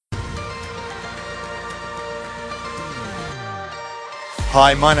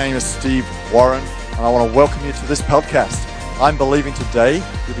Hi, my name is Steve Warren, and I want to welcome you to this podcast. I'm believing today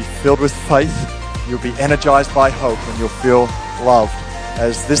you'll be filled with faith, you'll be energized by hope, and you'll feel loved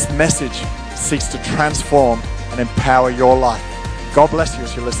as this message seeks to transform and empower your life. God bless you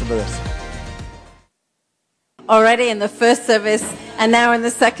as you listen to this. Already in the first service and now in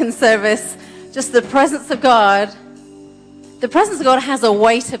the second service, just the presence of God. The presence of God has a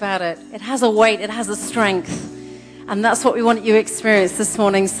weight about it. It has a weight, it has a strength. And that's what we want you to experience this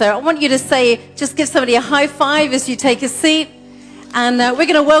morning. So I want you to say, just give somebody a high five as you take a seat. And we're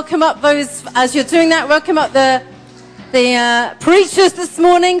going to welcome up those, as you're doing that, welcome up the preachers this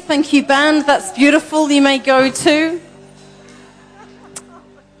morning. Thank you, band. That's beautiful. You may go too.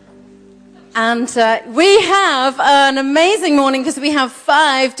 And we have an amazing morning because we have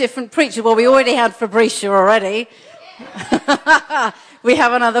 5 different preachers. Well, we already had Fabricia already. We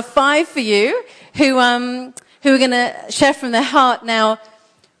have another 5 for you who are going to share from their heart. Now,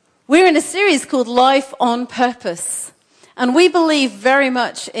 we're in a series called Life on Purpose. And we believe very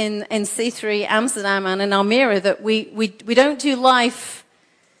much in C3 Amsterdam and in Almere that we don't do life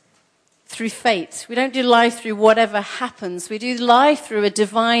through fate. We don't do life through whatever happens. We do life through a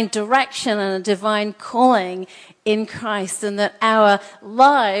divine direction and a divine calling in Christ, and that our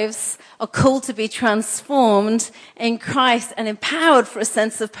lives are called to be transformed in Christ and empowered for a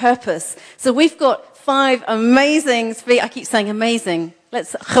sense of purpose. So we've got 5 amazing I keep saying amazing.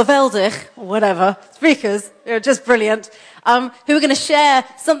 Let's geweldig, whatever, speakers. They're just brilliant. Who are going to share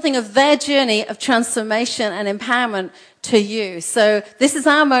something of their journey of transformation and empowerment to you. So this is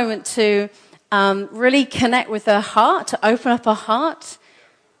our moment to really connect with their heart, to open up our heart,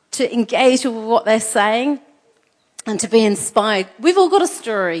 to engage with what they're saying, and to be inspired. We've all got a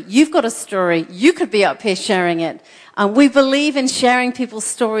story. You've got a story. You could be up here sharing it. We believe in sharing people's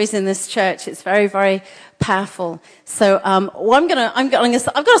stories in this church. It's very, very powerful. So I've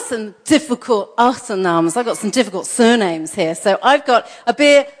got some difficult achternaams. I've got some difficult surnames here. So I've got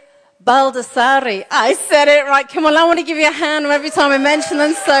Abir Baldassari. I said it right. Come on, I want to give you a hand every time I mention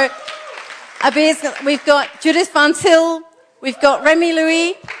them. So we've got Judith Van Til. We've got Remy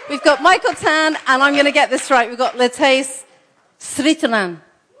Louis, we've got Michael Tan, and I'm going to get this right. We've got Letheis Sritanan.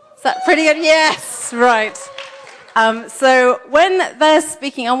 Is that pretty good? Yes, right. So when they're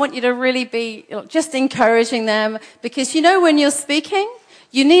speaking, I want you to really be just encouraging them, because you know when you're speaking,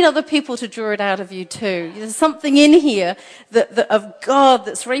 you need other people to draw it out of you too. There's something in here of God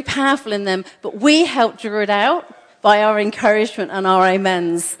that's very powerful in them, but we help draw it out by our encouragement and our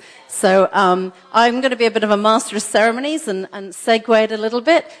amens. So I'm going to be a bit of a master of ceremonies and segue it a little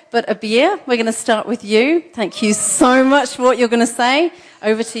bit. But Abir, we're going to start with you. Thank you so much for what you're going to say.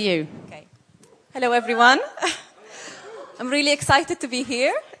 Over to you. Okay. Hello, everyone. I'm really excited to be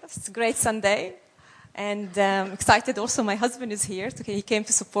here. It's a great Sunday. And excited also my husband is here. He came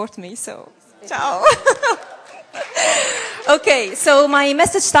to support me, so ciao. Okay, so my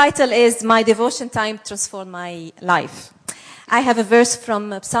message title is My Devotion Time Transformed My Life. I have a verse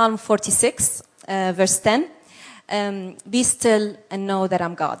from Psalm 46, verse 10. Be still and know that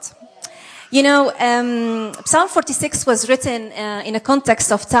I'm God. You know, Psalm 46 was written in a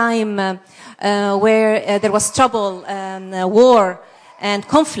context of time where there was trouble, war, and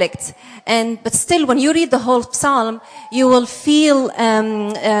conflict. But still, when you read the whole psalm, you will feel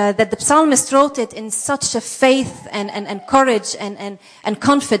that the psalmist wrote it in such a faith and courage and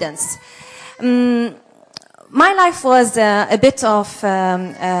confidence. My life was a bit of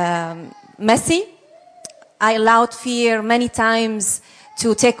messy. I allowed fear many times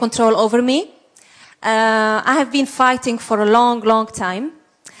to take control over me. I have been fighting for a long, long time.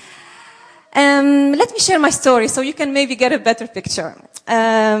 Let me share my story so you can maybe get a better picture.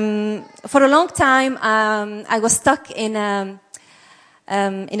 For a long time, I was stuck in a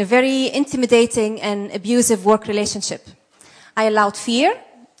very intimidating and abusive work relationship. I allowed fear,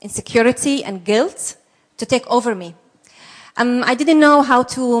 insecurity, and guilt to take over me. I didn't know how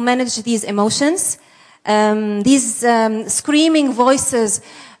to manage these emotions. These screaming voices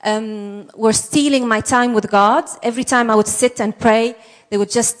were stealing my time with God. Every time I would sit and pray, they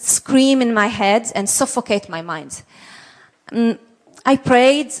would just scream in my head and suffocate my mind. I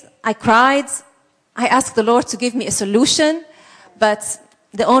prayed, I cried, I asked the Lord to give me a solution, but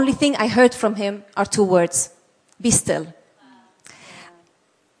the only thing I heard from Him are 2 words: be still.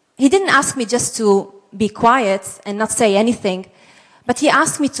 He didn't ask me just to be quiet and not say anything, but He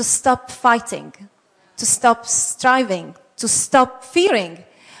asked me to stop fighting, to stop striving, to stop fearing,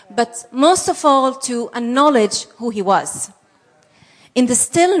 but most of all to acknowledge who He was. In the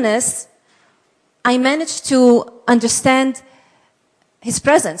stillness, I managed to understand His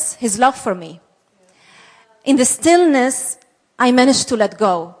presence, His love for me. In the stillness, I managed to let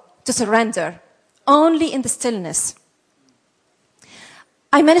go, to surrender, only in the stillness.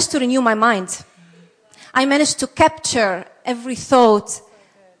 I managed to renew my mind. I managed to capture every thought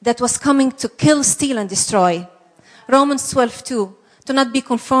that was coming to kill, steal, and destroy. Romans 12:2, do not be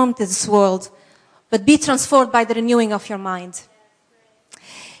conformed to this world, but be transformed by the renewing of your mind.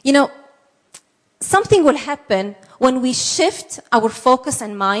 You know, something will happen when we shift our focus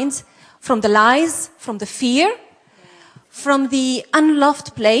and mind from the lies, from the fear, from the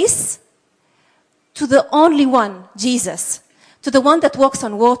unloved place, to the only one, Jesus, to the one that walks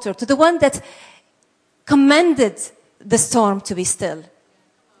on water, to the one that commanded the storm to be still.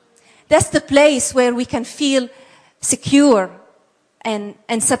 That's the place where we can feel secure and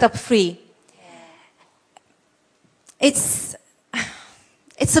set up free. It's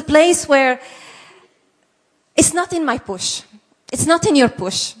a place where it's not in my push. It's not in your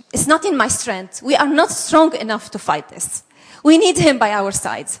push. It's not in my strength. We are not strong enough to fight this. We need Him by our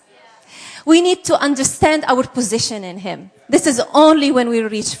side. We need to understand our position in Him. This is only when we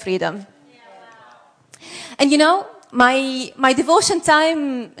reach freedom. And you know, my devotion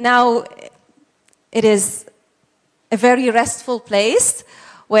time now, it is a very restful place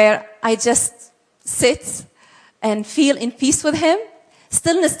where I just sit and feel in peace with Him.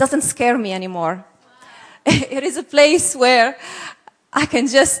 Stillness doesn't scare me anymore. It is a place where I can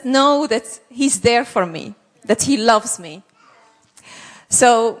just know that He's there for me, that He loves me.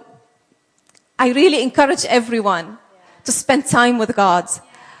 So I really encourage everyone to spend time with God.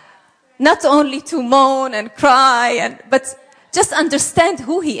 Not only to moan and cry, but just understand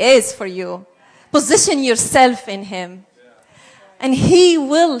who He is for you. Position yourself in Him. And He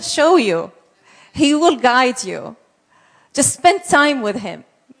will show you. He will guide you. Just spend time with Him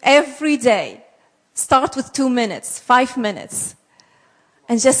every day. Start with 2 minutes, 5 minutes.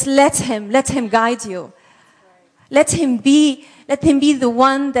 And just let Him guide you. Let Him be the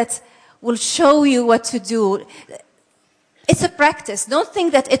one that will show you what to do. It's a practice. Don't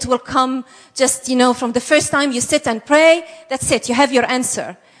think that it will come just, from the first time you sit and pray, that's it, you have your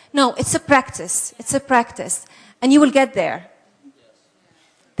answer. No, it's a practice. It's a practice. And you will get there.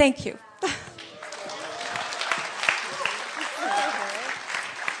 Thank you.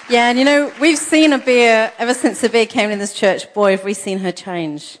 Yeah, and we've seen Abir, ever since Abir came in this church, boy, have we seen her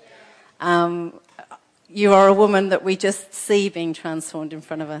change. You are a woman that we just see being transformed in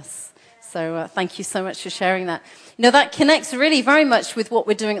front of us. So thank you so much for sharing that. That connects really very much with what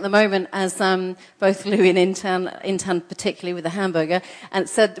we're doing at the moment, as both Louis and Intan particularly with the hamburger, and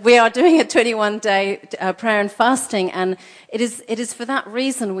said we are doing a 21-day prayer and fasting, and it is for that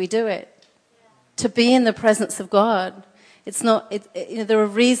reason we do it, to be in the presence of God. It's not, there are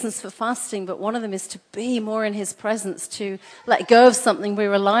reasons for fasting, but one of them is to be more in His presence, to let go of something we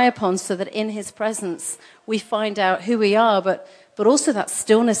rely upon so that in His presence we find out who we are, but also that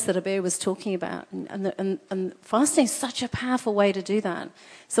stillness that Abir was talking about. And fasting is such a powerful way to do that.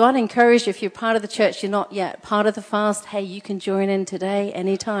 So I'd encourage you, if you're part of the church, you're not yet part of the fast, hey, you can join in today,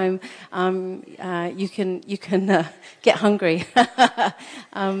 anytime. You can get hungry.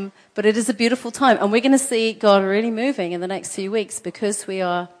 But it is a beautiful time. And we're going to see God really moving in the next few weeks because we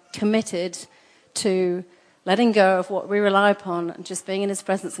are committed to letting go of what we rely upon and just being in His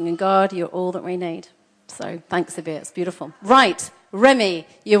presence and God, you're all that we need. So thanks, Abir. It's beautiful. Right. Remy,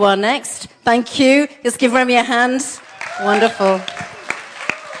 you are next. Thank you. Just give Remy a hand. Wonderful.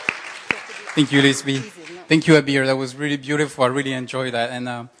 Thank you, Lisby. Thank you, Abir. That was really beautiful. I really enjoyed that. And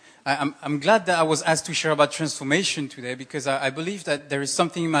I'm glad that I was asked to share about transformation today because I believe that there is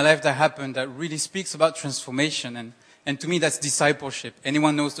something in my life that happened that really speaks about transformation. And to me, that's discipleship.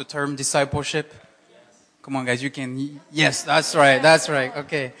 Anyone knows the term discipleship? Come on, guys, you can. Yes, that's right. That's right.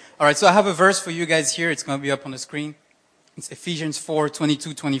 Okay. All right. So I have a verse for you guys here. It's going to be up on the screen. It's Ephesians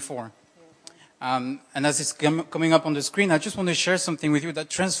 4:22-24. And as it's coming up on the screen, I just want to share something with you. That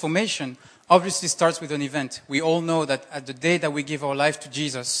transformation obviously starts with an event. We all know that at the day that we give our life to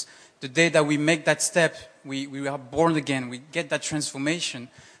Jesus, the day that we make that step, we are born again. We get that transformation.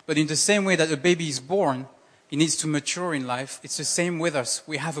 But in the same way that a baby is born, he needs to mature in life. It's the same with us.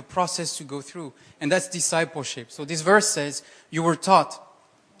 We have a process to go through, and that's discipleship. So this verse says, you were taught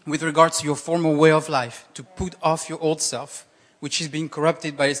with regards to your former way of life to put off your old self, which is being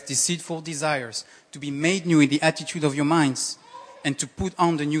corrupted by its deceitful desires, to be made new in the attitude of your minds, and to put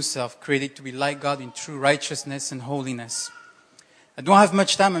on the new self, created to be like God in true righteousness and holiness. I don't have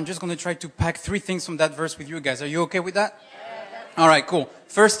much time. I'm just going to try to pack 3 things from that verse with you guys. Are you okay with that? Yeah. All right, cool.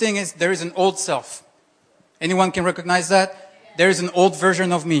 First thing is there is an old self. Anyone can recognize that? There is an old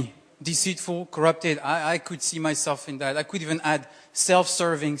version of me, deceitful, corrupted. I could see myself in that. I could even add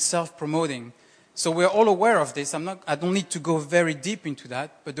self-serving, self-promoting. So we're all aware of this. I don't need to go very deep into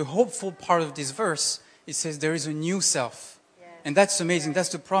that, but the hopeful part of this verse, it says there is a new self. And that's amazing. That's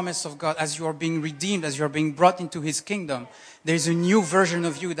the promise of God. As you are being redeemed, as you are being brought into His kingdom, there is a new version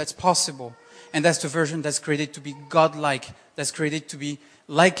of you that's possible. And that's the version that's created to be God-like, that's created to be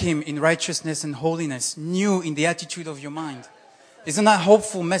like Him in righteousness and holiness, new in the attitude of your mind. Isn't that a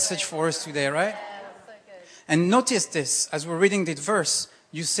hopeful message for us today, right? And notice this, as we're reading this verse,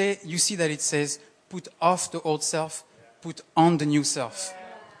 you see that it says, put off the old self, put on the new self.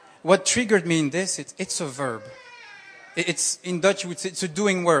 What triggered me in this, it's a verb. It's, in Dutch, you would say it's a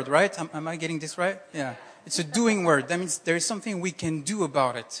doing word, right? Am I getting this right? Yeah. It's a doing word. That means there is something we can do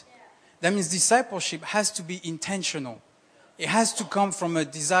about it. That means discipleship has to be intentional. It has to come from a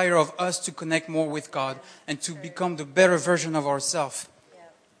desire of us to connect more with God and to become the better version of ourselves.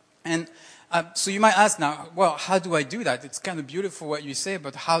 And so you might ask now, well, how do I do that? It's kind of beautiful what you say,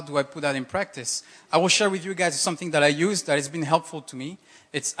 but how do I put that in practice? I will share with you guys something that I use that has been helpful to me.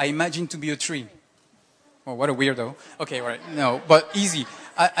 I imagine to be a tree. Oh, what a weirdo. Okay, right. No, but easy.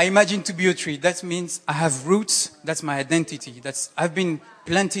 I imagine to be a tree. That means I have roots. That's my identity. I've been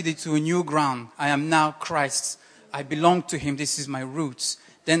planted into a new ground. I am now Christ's. I belong to Him. This is my roots.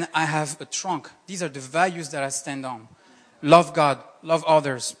 Then I have a trunk. These are the values that I stand on. Love God, love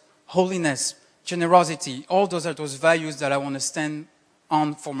others, holiness, generosity. All those are those values that I want to stand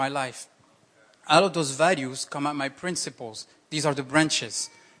on for my life. Out of those values come out my principles. These are the branches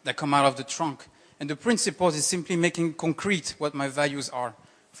that come out of the trunk. And the principles is simply making concrete what my values are.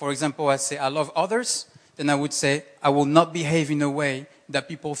 For example, I say I love others, then I would say I will not behave in a way that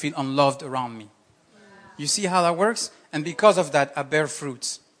people feel unloved around me. You see how that works? And because of that, I bear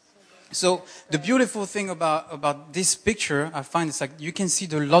fruits. So the beautiful thing about this picture, I find, it's like you can see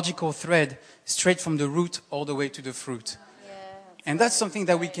the logical thread straight from the root all the way to the fruit. And that's something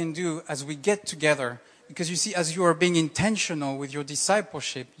that we can do as we get together. Because you see, as you are being intentional with your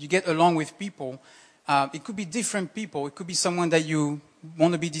discipleship, you get along with people. It could be different people. It could be someone that you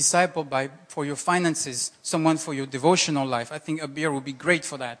want to be discipled by for your finances, someone for your devotional life. I think Abir would be great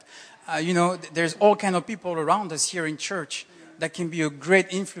for that. There's all kind of people around us here in church that can be a great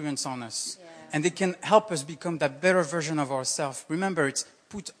influence on us. And they can help us become that better version of ourselves. Remember, it's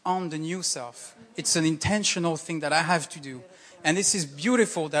put on the new self. It's an intentional thing that I have to do. And this is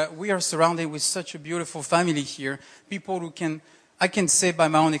beautiful that we are surrounded with such a beautiful family here. People who I can say by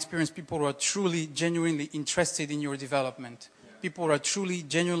my own experience, people who are truly, genuinely interested in your development. People who are truly,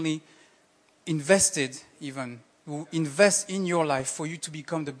 genuinely invested even, who invest in your life for you to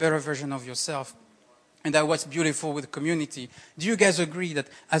become the better version of yourself. And that's what's beautiful with the community. Do you guys agree that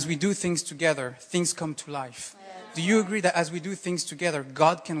as we do things together, things come to life? Do you agree that as we do things together,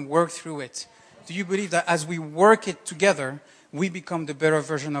 God can work through it? Do you believe that as we work it together, we become the better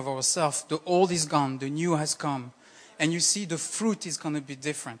version of ourselves? The old is gone, the new has come. And you see, the fruit is going to be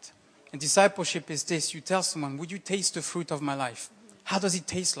different. And discipleship is this. You tell someone, would you taste the fruit of my life? How does it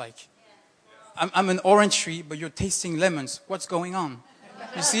taste like? I'm an orange tree, but you're tasting lemons. What's going on?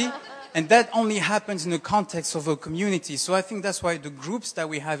 You see? And that only happens in the context of a community. So I think that's why the groups that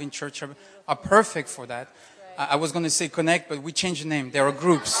we have in church are perfect for that. I was going to say connect, but we changed the name. There are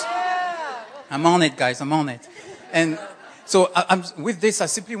groups. I'm on it, guys. I'm on it. And so with this, I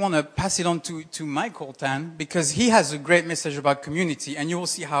simply want to pass it on to Michael Tan, because he has a great message about community, and you will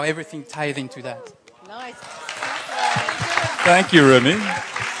see how everything ties into that. Nice. Thank you, Remy.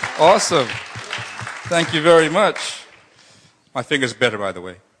 Awesome. Thank you very much. My finger's better, by the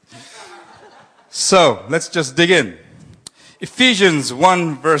way. So, let's just dig in. Ephesians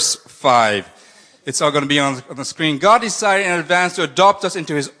 1 verse 5. It's all going to be on the screen. God decided in advance to adopt us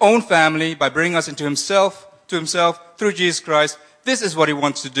into His own family by bringing us into Himself through Jesus Christ. This is what He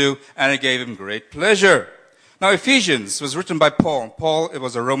wants to do, and it gave Him great pleasure. Now, Ephesians was written by Paul. Paul, it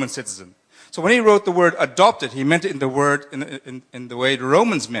was a Roman citizen. So when he wrote the word adopted, he meant it in the way the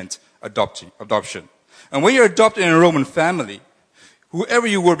Romans meant adoption. And when you're adopted in a Roman family, whoever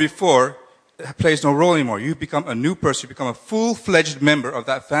you were before plays no role anymore. You become a new person. You become a full-fledged member of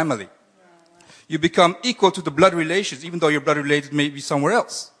that family. You become equal to the blood relations, even though your blood related may be somewhere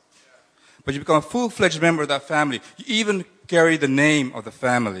else. But you become a full-fledged member of that family. You even carry the name of the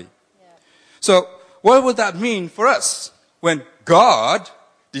family. So what would that mean for us when God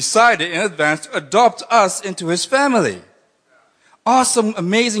decided in advance to adopt us into His family? Awesome,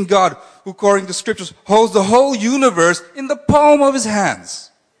 amazing God who, according to the scriptures, holds the whole universe in the palm of His hands.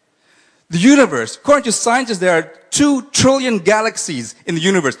 The universe, according to scientists, there are 2 trillion galaxies in the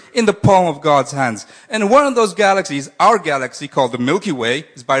universe in the palm of God's hands. And one of those galaxies, our galaxy called the Milky Way,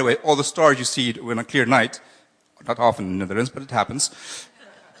 is, by the way, all the stars you see on a clear night. Not often in the Netherlands, but it happens.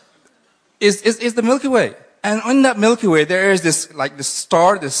 is the Milky Way. And in that Milky Way, there is this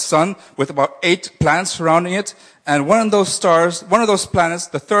star, this sun, with about 8 planets surrounding it. And one of those stars, one of those planets,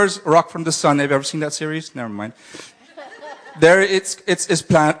 the third rock from the sun. Have you ever seen that series? Never mind. There it's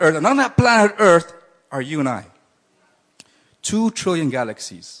planet Earth. And on that planet Earth are you and I. 2 trillion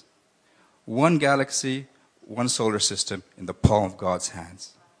galaxies. 1 galaxy, 1 solar system in the palm of God's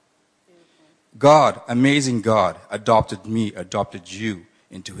hands. God, amazing God, adopted me, adopted you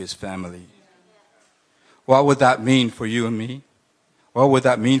into his family. What would that mean for you and me? What would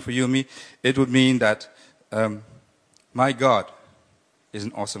that mean for you and me? It would mean that my God is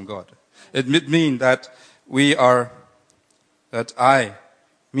an awesome God. It would mean that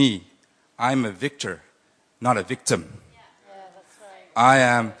I'm a victor, not a victim. I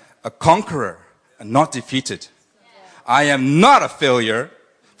am a conqueror and not defeated. I am not a failure,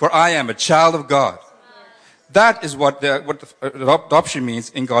 for I am a child of God. That is what adoption means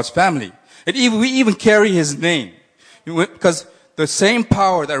in God's family. We even carry his name. Because the same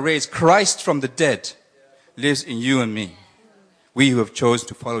power that raised Christ from the dead lives in you and me. We who have chosen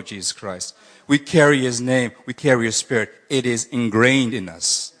to follow Jesus Christ. We carry his name. We carry his spirit. It is ingrained in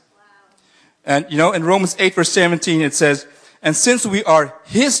us. And in Romans 8 verse 17 it says, and since we are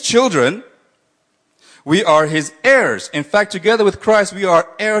his children, we are his heirs. In fact, together with Christ, we are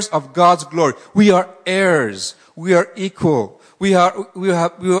heirs of God's glory. We are heirs. We are equal. We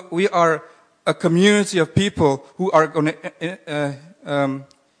are a community of people who are who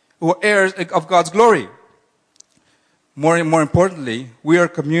are heirs of God's glory. More importantly, we are a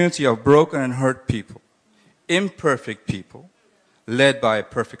community of broken and hurt people, imperfect people, led by a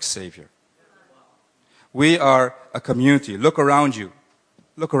perfect Savior. We are a community. Look around you.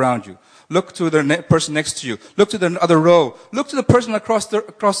 Look around you. Look to the person next to you. Look to the other row. Look to the person across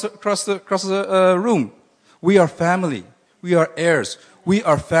the room. We are family. We are heirs. We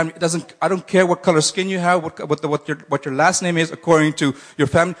are family. I don't care what color skin you have, what your last name is according to your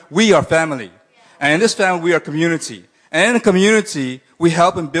family. We are family. And in this family, we are community. And in a community, we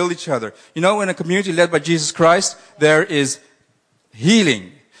help and build each other. In a community led by Jesus Christ, there is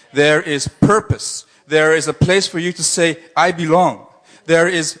healing. There is purpose. There is a place for you to say, I belong. There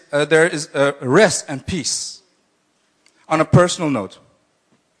is rest and peace. On a personal note,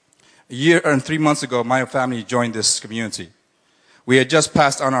 a year and 3 months ago, my family joined this community. We had just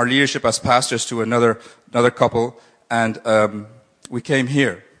passed on our leadership as pastors to another couple, and we came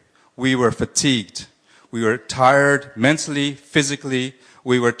here. We were fatigued. We were tired mentally, physically.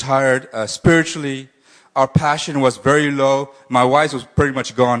 We were tired spiritually. Our passion was very low. My wife was pretty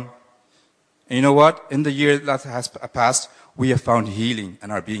much gone. And you know what? In the year that has passed, we have found healing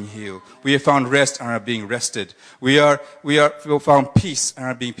and are being healed. We have found rest and are being rested. We have found peace and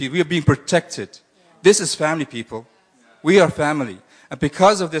are being peace. We are being protected. This is family, people. We are family. And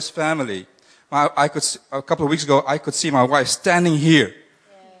because of this family, a couple of weeks ago, I could see my wife standing here,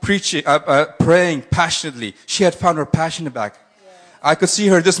 preaching, praying passionately. She had found her passion back. I could see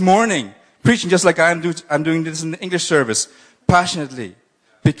her this morning, preaching just like I'm doing this in the English service, passionately.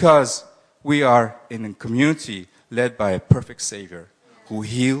 Because we are in a community led by a perfect Savior who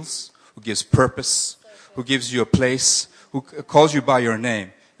heals, who gives purpose, who gives you a place, who calls you by your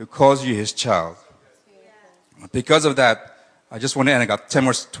name, who calls you his child. Because of that, I just want to end. I got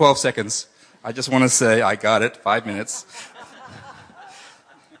 12 seconds. I just want to say, I got it, 5 minutes.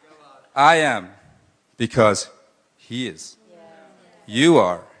 I am because he is. You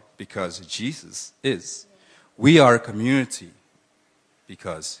are because Jesus is. We are a community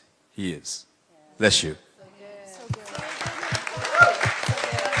because he is. Bless you.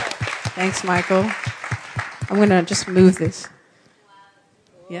 Thanks, Michael. I'm going to just move this.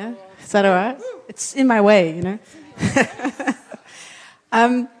 Yeah? Is that all right? It's in my way,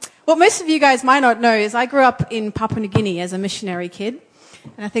 What most of you guys might not know is I grew up in Papua New Guinea as a missionary kid.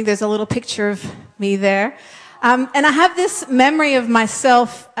 And I think there's a little picture of me there. And I have this memory of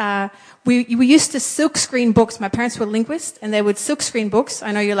myself. We used to silkscreen books. My parents were linguists, and they would silkscreen books.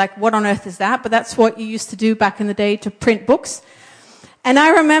 I know you're like, what on earth is that? But that's what you used to do back in the day to print books. And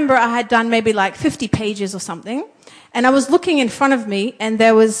I remember I had done maybe like 50 pages or something. And I was looking in front of me, and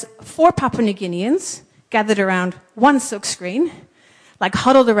there was 4 Papua New Guineans gathered around one silkscreen, like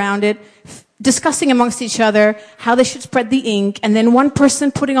huddled around it, discussing amongst each other how they should spread the ink, and then one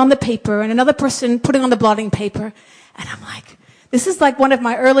person putting on the paper and another person putting on the blotting paper. And I'm like, this is like one of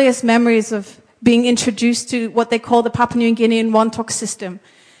my earliest memories of being introduced to what they call the Papua New Guinean Wontok system.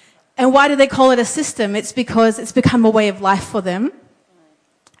 And why do they call it a system? It's because it's become a way of life for them.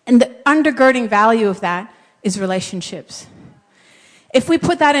 And the undergirding value of that is relationships. If we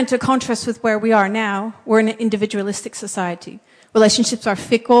put that into contrast with where we are now, we're in an individualistic society. Relationships are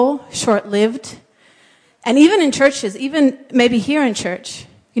fickle, short-lived. And even in churches, even maybe here in church,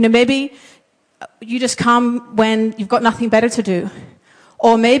 maybe you just come when you've got nothing better to do.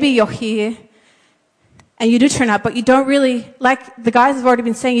 Or maybe you're here and you do turn up, but you don't really, like the guys have already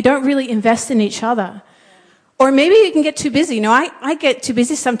been saying, you don't really invest in each other. Or maybe you can get too busy. I get too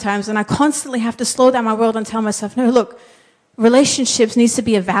busy sometimes and I constantly have to slow down my world and tell myself, no, look, relationships needs to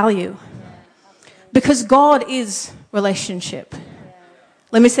be a value. Because God is relationship.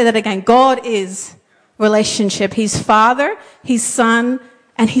 Let me say that again. God is relationship. He's Father, He's Son,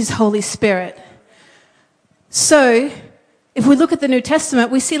 and He's Holy Spirit. So, if we look at the New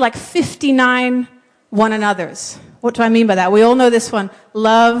Testament, we see like 59 one another's. What do I mean by that? We all know this one.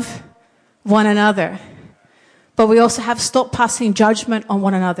 Love one another. But we also have stop passing judgment on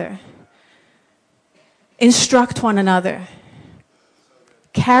one another. Instruct one another.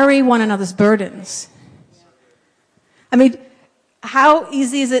 Carry one another's burdens. I mean, how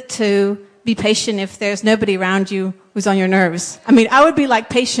easy is it to be patient if there's nobody around you who's on your nerves? I mean, I would be like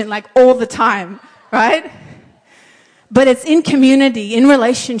patient like all the time, right? But it's in community, in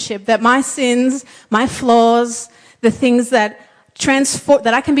relationship, that my sins, my flaws, the things that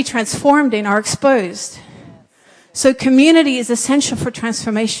I can be transformed in are exposed. So community is essential for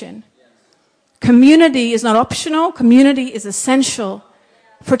transformation. Community is not optional. Community is essential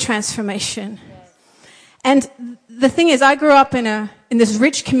for transformation. And the thing is, I grew up in this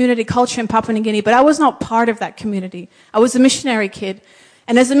rich community culture in Papua New Guinea, but I was not part of that community. I was a missionary kid.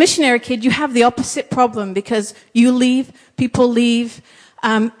 And as a missionary kid, you have the opposite problem because you leave, people leave,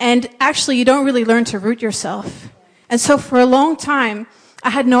 and actually you don't really learn to root yourself. And so for a long time, I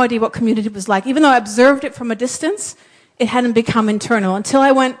had no idea what community was like. Even though I observed it from a distance, it hadn't become internal until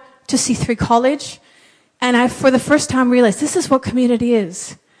I went to C3 College. And I, for the first time, realized this is what community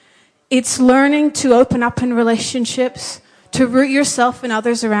is. It's learning to open up in relationships, to root yourself in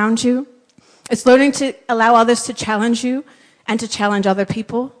others around you. It's learning to allow others to challenge you and to challenge other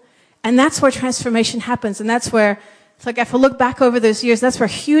people. And that's where transformation happens. And that's where, it's like if I look back over those years, that's where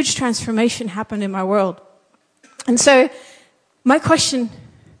huge transformation happened in my world. And so my question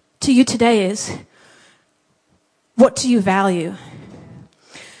to you today is, what do you value?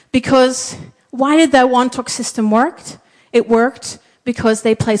 Because why did that one talk system work? It worked because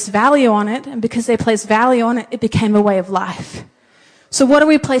they placed value on it, and because they placed value on it, it became a way of life. So what are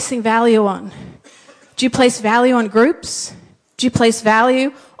we placing value on? Do you place value on groups? Do you place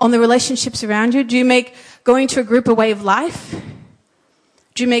value on the relationships around you? Do you make going to a group a way of life?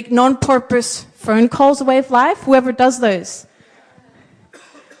 Do you make non-purpose phone calls a way of life? Whoever does those.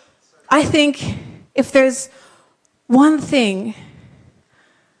 I think if there's one thing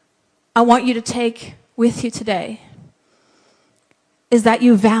I want you to take with you today, is that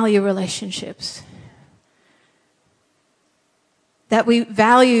you value relationships. That we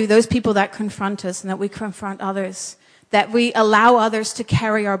value those people that confront us and that we confront others. That we allow others to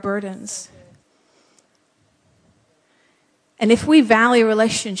carry our burdens. And if we value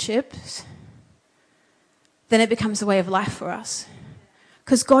relationships, then it becomes a way of life for us.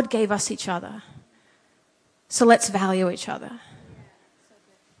 Because God gave us each other. So let's value each other.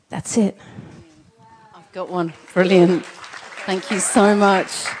 That's it. I've got one. Brilliant. Thank you so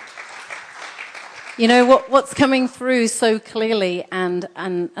much. You know, what's coming through so clearly, and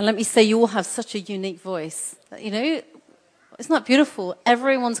let me say, you all have such a unique voice. You know, isn't that beautiful?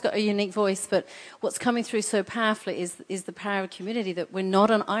 Everyone's got a unique voice, but what's coming through so powerfully is the power of community, that we're not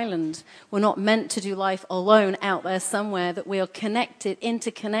an island. We're not meant to do life alone out there somewhere, that we are connected,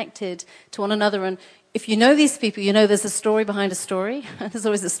 interconnected to one another. And if you know these people, you know there's a story behind a story. There's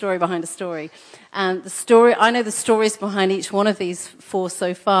always a story behind a story. And I know the stories behind each one of these four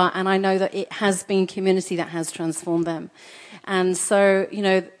so far, and I know that it has been community that has transformed them. And so, you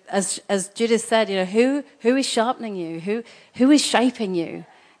know, as Judith said, you know, who is sharpening you? Who is shaping you?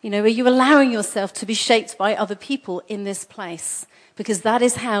 You know, are you allowing yourself to be shaped by other people in this place? Because that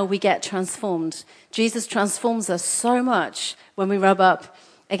is how we get transformed. Jesus transforms us so much when we rub up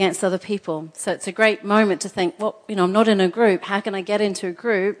against other people. So it's a great moment to think, well, you know, I'm not in a group. How can I get into a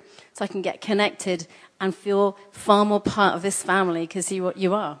group so I can get connected and feel far more part of this family? Because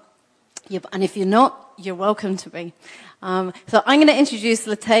you are. And if you're not, you're welcome to be. So I'm going to introduce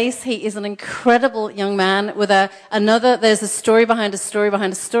Lateis. He is an incredible young man with there's a story behind a story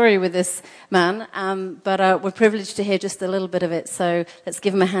behind a story with this man. But we're privileged to hear just a little bit of it. So let's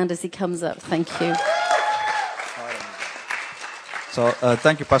give him a hand as he comes up. Thank you. So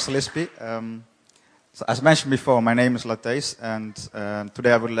thank you, Pastor Lisby. So as mentioned before, my name is Lateis, and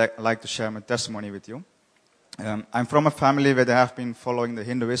today I would like to share my testimony with you. I'm from a family where they have been following the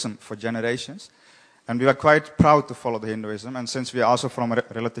Hinduism for generations, And we were quite proud to follow the Hinduism. And since we are also from a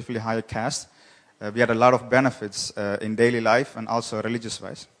relatively higher caste, we had a lot of benefits in daily life and also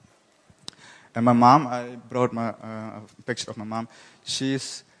religious-wise. And my mom, I brought a picture of my mom.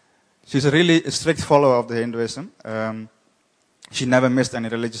 She's a really strict follower of the Hinduism. She never missed any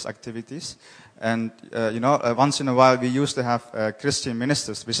religious activities. And, once in a while we used to have Christian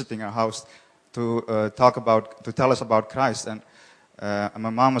ministers visiting our house to tell us about Christ. And my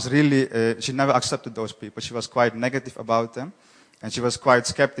mom was really, she never accepted those people. She was quite negative about them. And she was quite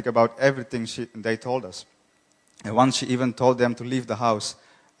skeptic about everything they told us. And once she even told them to leave the house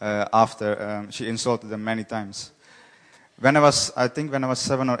after she insulted them many times. When I was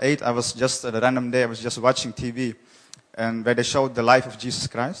 7 or 8, I was just at a random day, I was just watching TV, and where they showed the life of Jesus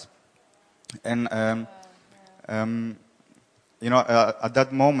Christ. And, at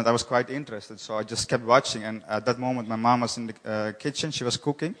that moment I was quite interested, so I just kept watching. And at that moment my mom was in the kitchen, she was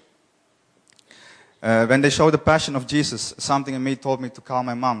cooking. When they showed the Passion of Jesus, something in me told me to call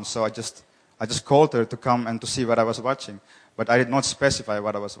my mom, so I just called her to come and to see what I was watching. But I did not specify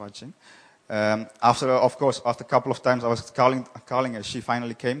what I was watching. After a couple of times I was calling her, she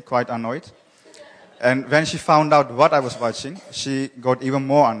finally came, quite annoyed. And when she found out what I was watching, she got even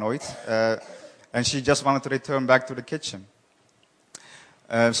more annoyed, and she just wanted to return back to the kitchen.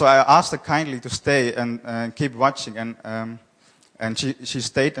 So I asked her kindly to stay and keep watching, and she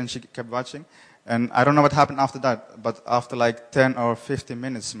stayed and she kept watching. And I don't know what happened after that, but after like 10 or 15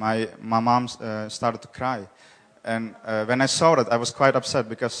 minutes, my mom started to cry. And when I saw that, I was quite upset,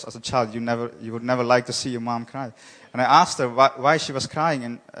 because as a child, you would never like to see your mom cry. And I asked her why she was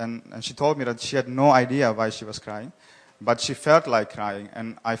crying, and she told me that she had no idea why she was crying, but she felt like crying.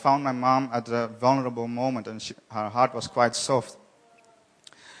 And I found my mom at a vulnerable moment, and her heart was quite soft.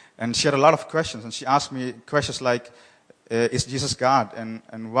 And she had a lot of questions, and she asked me questions like, is Jesus God,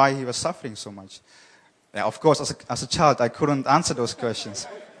 and why he was suffering so much? Yeah, of course, as a child, I couldn't answer those questions.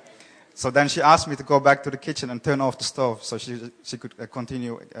 So then she asked me to go back to the kitchen and turn off the stove so she could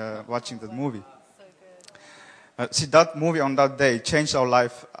continue watching the movie. See, that movie on that day changed our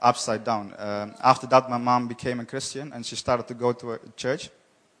life upside down. After that, my mom became a Christian, and she started to go to a church.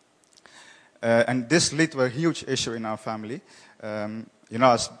 And this led to a huge issue in our family.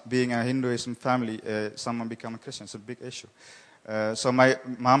 As being a Hinduism family, someone become a Christian, it's a big issue. So my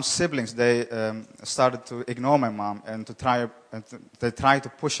mom's siblings, they started to ignore my mom and they tried to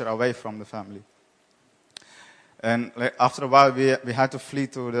push her away from the family. And after a while, we had to flee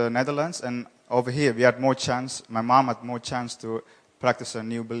to the Netherlands, and over here we had more chance. My mom had more chance to practice a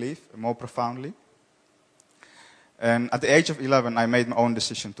new belief more profoundly. And at the age of 11, I made my own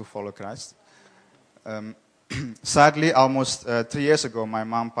decision to follow Christ. Sadly, almost 3 years ago, my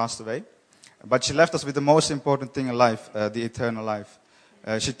mom passed away. But she left us with the most important thing in life, the eternal life.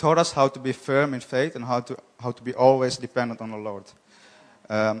 She taught us how to be firm in faith and how to be always dependent on the Lord.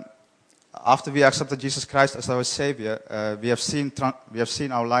 After we accepted Jesus Christ as our Savior, we have seen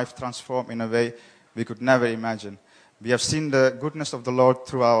our life transform in a way we could never imagine. We have seen the goodness of the Lord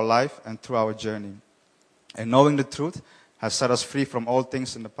through our life and through our journey. And knowing the truth has set us free from all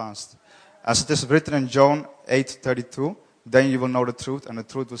things in the past. As it is written in John 8:32, then you will know the truth, and the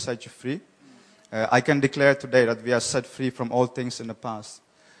truth will set you free. I can declare today that we are set free from all things in the past,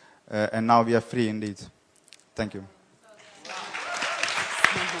 and now we are free indeed. Thank you.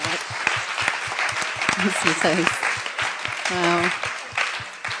 Wow.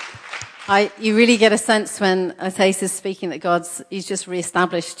 You really get a sense when Matthijs is speaking that He's just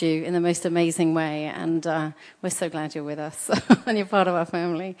reestablished you in the most amazing way, and we're so glad you're with us and you're part of our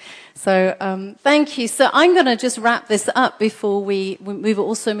family. So thank you. So I'm going to just wrap this up before we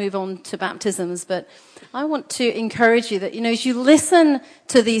also move on to baptisms, but I want to encourage you that, as you listen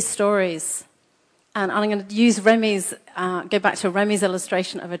to these stories, and I'm going to use go back to Remy's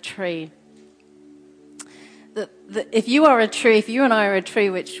illustration of a tree. If you and I are a tree,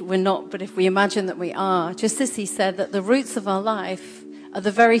 which we're not, but if we imagine that we are, just as he said, that the roots of our life are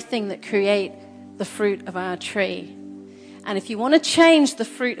the very thing that create the fruit of our tree. And if you want to change the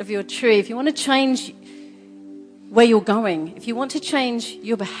fruit of your tree, if you want to change where you're going, if you want to change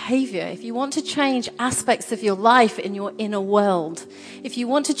your behavior, if you want to change aspects of your life in your inner world, if you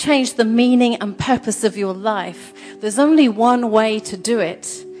want to change the meaning and purpose of your life, there's only one way to do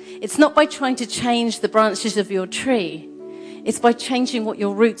it. It's not by trying to change the branches of your tree. It's by changing what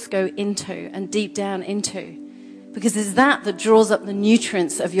your roots go into and deep down into. Because it's that draws up the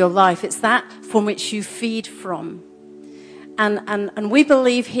nutrients of your life. It's that from which you feed from. And we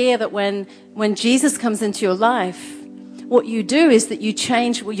believe here that when Jesus comes into your life, what you do is that you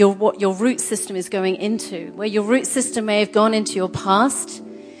change what your root system is going into. Where your root system may have gone into your past,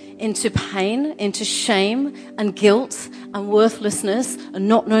 into pain, into shame and guilt and worthlessness and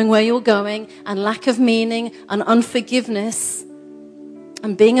not knowing where you're going and lack of meaning and unforgiveness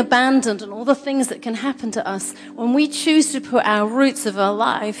and being abandoned and all the things that can happen to us, when we choose to put our roots of our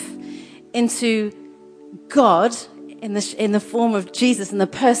life into God in the form of Jesus, in the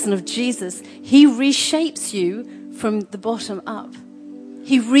person of Jesus, he reshapes you from the bottom up.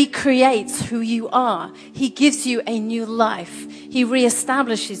 He recreates who you are. He gives you a new life. He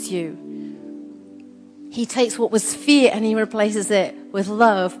reestablishes you. He takes what was fear and he replaces it with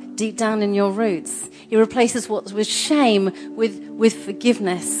love deep down in your roots. He replaces what was shame with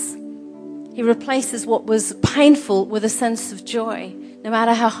forgiveness. He replaces what was painful with a sense of joy, no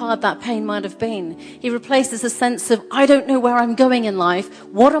matter how hard that pain might have been. He replaces a sense of, I don't know where I'm going in life.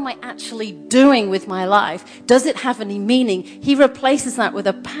 What am I actually doing with my life? Does it have any meaning? He replaces that with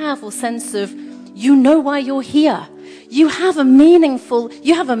a powerful sense of, you know why you're here. You have a meaningful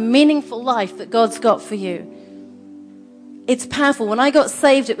life that God's got for you. It's powerful. When I got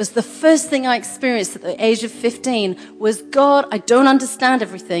saved, it was the first thing I experienced at the age of 15 was, God, I don't understand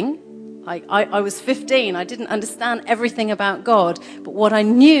everything. I was 15. I didn't understand everything about God. But what I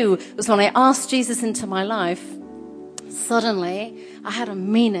knew was when I asked Jesus into my life, suddenly I had a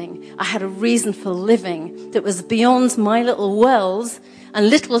meaning. I had a reason for living that was beyond my little world. And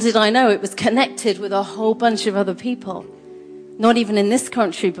little did I know it was connected with a whole bunch of other people. Not even in this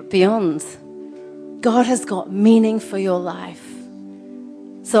country, but beyond. God has got meaning for your life.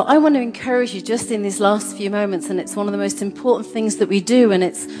 So I want to encourage you just in these last few moments, and it's one of the most important things that we do, and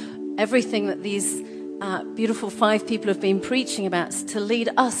it's everything that these beautiful 5 people have been preaching about, is to lead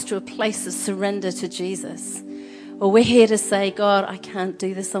us to a place of surrender to Jesus. Well, we're here to say, God, I can't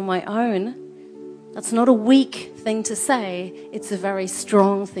do this on my own. That's not a weak thing to say. It's a very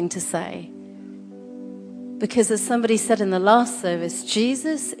strong thing to say. Because as somebody said in the last service,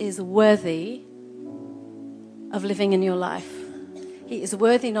 Jesus is worthy of living in your life. He is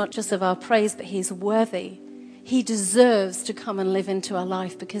worthy not just of our praise, but he's worthy. He deserves to come and live into our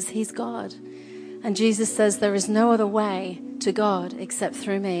life because he's God. And Jesus says there is no other way to God except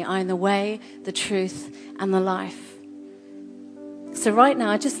through me. I am the way, the truth, and the life. So right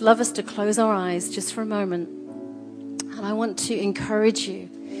now, I'd just love us to close our eyes just for a moment. And I want to encourage you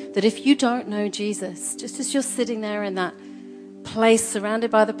that if you don't know Jesus, just as you're sitting there in that place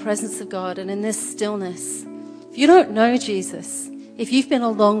surrounded by the presence of God and in this stillness, if you don't know Jesus, if you've been a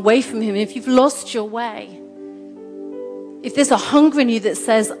long way from him, if you've lost your way, if there's a hunger in you that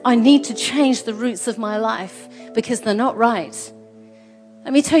says, I need to change the roots of my life because they're not right,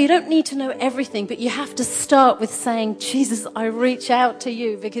 let me tell you, you don't need to know everything, but you have to start with saying, Jesus, I reach out to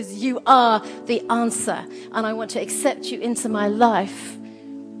you because you are the answer. And I want to accept you into my life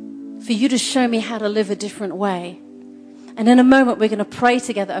for you to show me how to live a different way. And in a moment, we're going to pray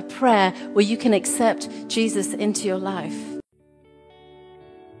together a prayer where you can accept Jesus into your life.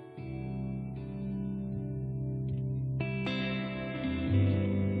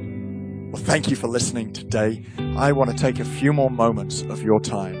 Well, thank you for listening today. I want to take a few more moments of your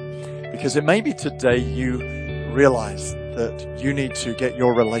time because it may be today you realize that you need to get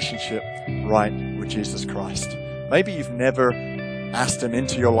your relationship right with Jesus Christ. Maybe you've never asked him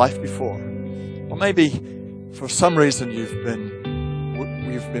into your life before. Or maybe for some reason you've been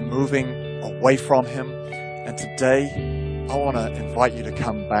moving away from him, and today I want to invite you to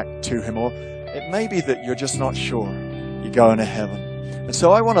come back to him. Or it may be that you're just not sure you're going to heaven. And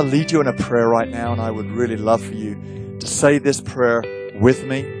so I want to lead you in a prayer right now, and I would really love for you to say this prayer with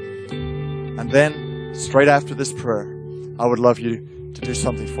me. And then, straight after this prayer, I would love you to do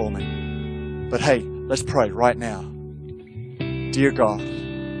something for me. But hey, let's pray right now. Dear God,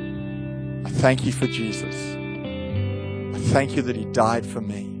 I thank you for Jesus. I thank you that he died for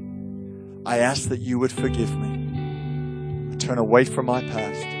me. I ask that you would forgive me. I turn away from my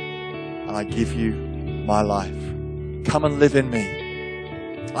past, and I give you my life. Come and live in me.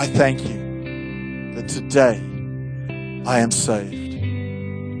 I thank you that today I am saved.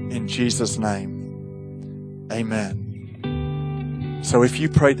 In Jesus' name, amen. So if you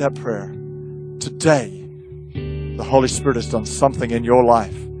prayed that prayer, today the Holy Spirit has done something in your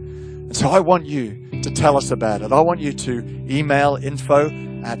life. And so I want you to tell us about it. I want you to email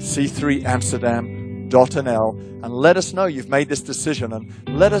info@c3amsterdam.nl and let us know you've made this decision, and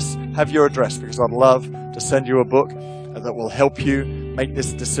let us have your address, because I'd love to send you a book that will help you make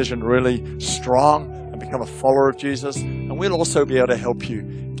this decision really strong and become a follower of Jesus. And we'll also be able to help you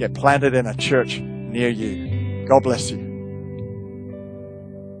get planted in a church near you. God bless you.